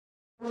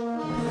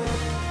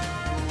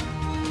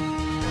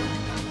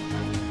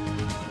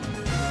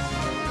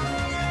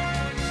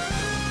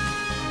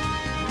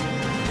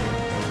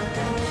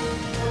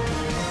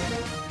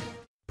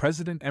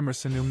President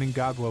Emmerson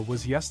Mnangagwa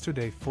was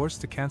yesterday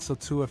forced to cancel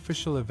 2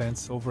 official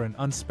events over an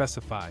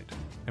unspecified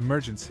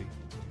emergency.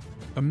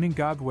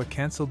 Mnangagwa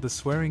cancelled the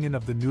swearing-in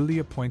of the newly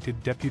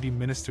appointed Deputy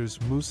Ministers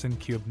Musan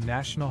Cube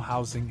National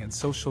Housing and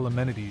Social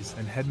Amenities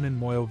and Hedman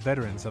Moyo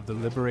Veterans of the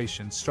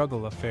Liberation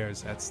Struggle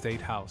Affairs at State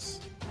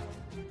House.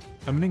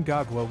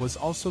 Mnangagwa was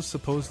also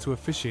supposed to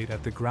officiate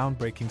at the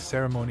groundbreaking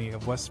ceremony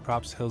of West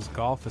Props Hills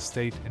Golf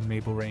Estate in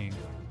Mablerain,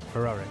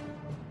 Harare.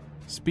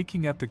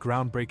 Speaking at the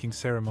groundbreaking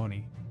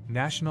ceremony,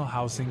 National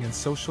Housing and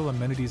Social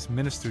Amenities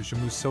Minister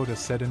Jamu Soda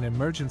said an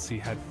emergency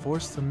had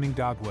forced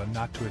Mnangagwa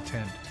not to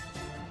attend.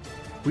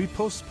 "We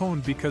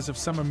postponed because of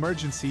some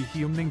emergency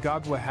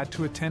Mnangagwa had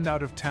to attend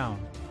out of town,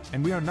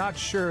 and we are not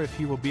sure if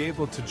he will be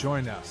able to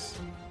join us.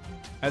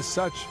 As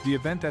such, the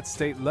event at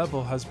state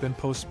level has been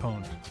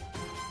postponed.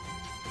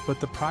 But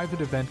the private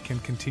event can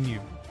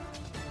continue,"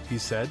 he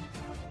said.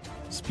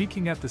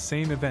 Speaking at the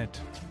same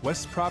event,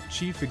 West Prop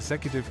Chief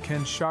Executive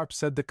Ken Sharp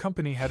said the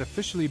company had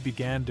officially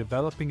began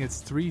developing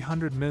its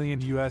 $300 million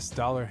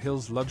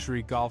Hills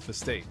Luxury Golf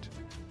Estate,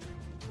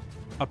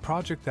 a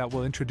project that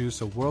will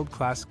introduce a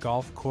world-class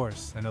golf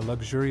course and a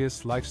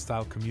luxurious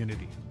lifestyle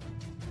community.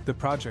 The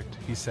project,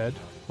 he said,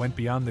 went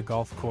beyond the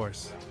golf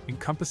course,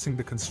 encompassing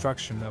the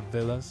construction of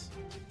villas,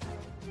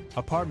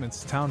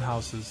 apartments,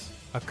 townhouses,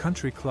 a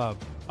country club,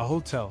 a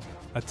hotel,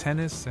 a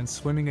tennis and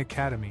swimming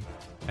academy,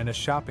 and a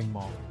shopping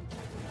mall.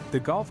 The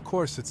golf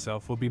course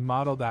itself will be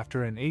modeled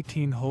after an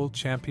 18-hole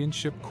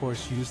championship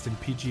course used in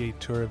PGA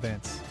Tour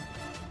events.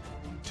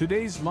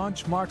 Today's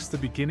launch marks the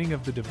beginning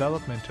of the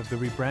development of the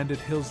rebranded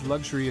Hills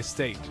Luxury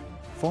Estate,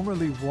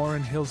 formerly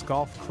Warren Hills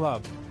Golf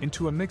Club,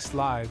 into a mixed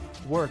live,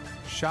 work,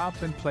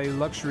 shop and play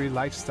luxury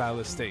lifestyle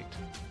estate,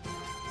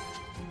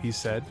 he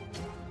said.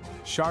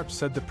 Sharp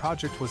said the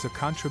project was a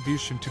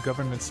contribution to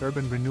government's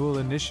urban renewal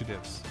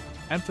initiatives,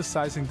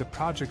 emphasizing the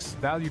project's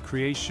value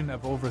creation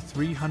of over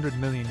 $300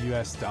 million.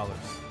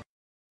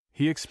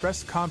 He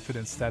expressed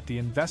confidence that the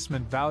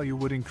investment value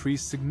would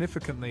increase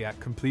significantly at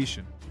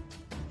completion.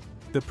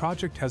 The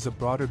project has a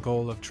broader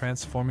goal of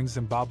transforming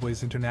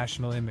Zimbabwe's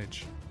international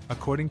image.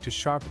 According to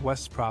Sharp,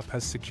 West Prop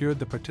has secured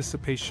the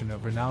participation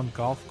of renowned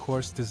golf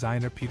course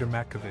designer Peter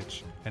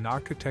Makovich and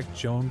architect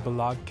Joan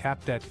Balog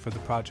Capdet for the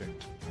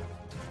project.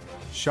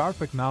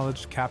 Sharp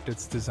acknowledged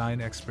Capdet's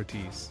design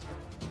expertise.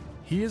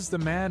 "He is the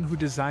man who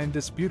designed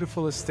this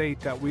beautiful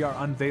estate that we are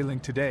unveiling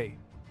today,"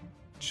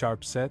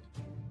 Sharp said.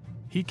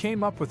 "He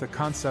came up with a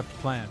concept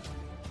plan.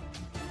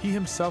 He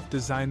himself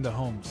designed the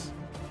homes."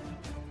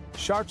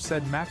 Sharp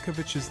said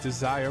Makovich's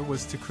desire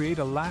was to create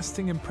a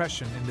lasting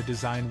impression in the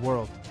design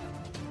world.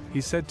 He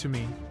said to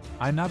me,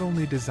 "I not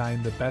only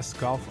design the best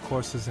golf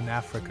courses in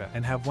Africa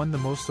and have won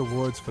the most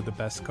awards for the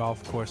best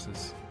golf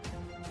courses,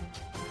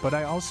 but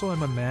I also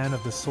am a man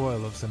of the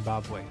soil of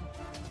Zimbabwe,"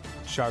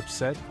 Sharp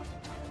said.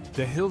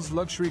 The Hills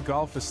Luxury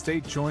Golf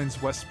Estate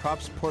joins West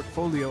Prop's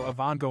portfolio of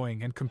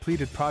ongoing and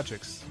completed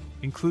projects,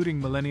 including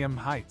Millennium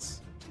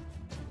Heights,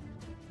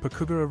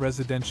 Pakugura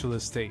Residential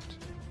Estate,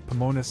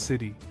 Pomona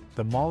City,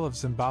 the Mall of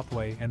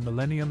Zimbabwe and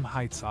Millennium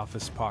Heights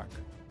Office Park.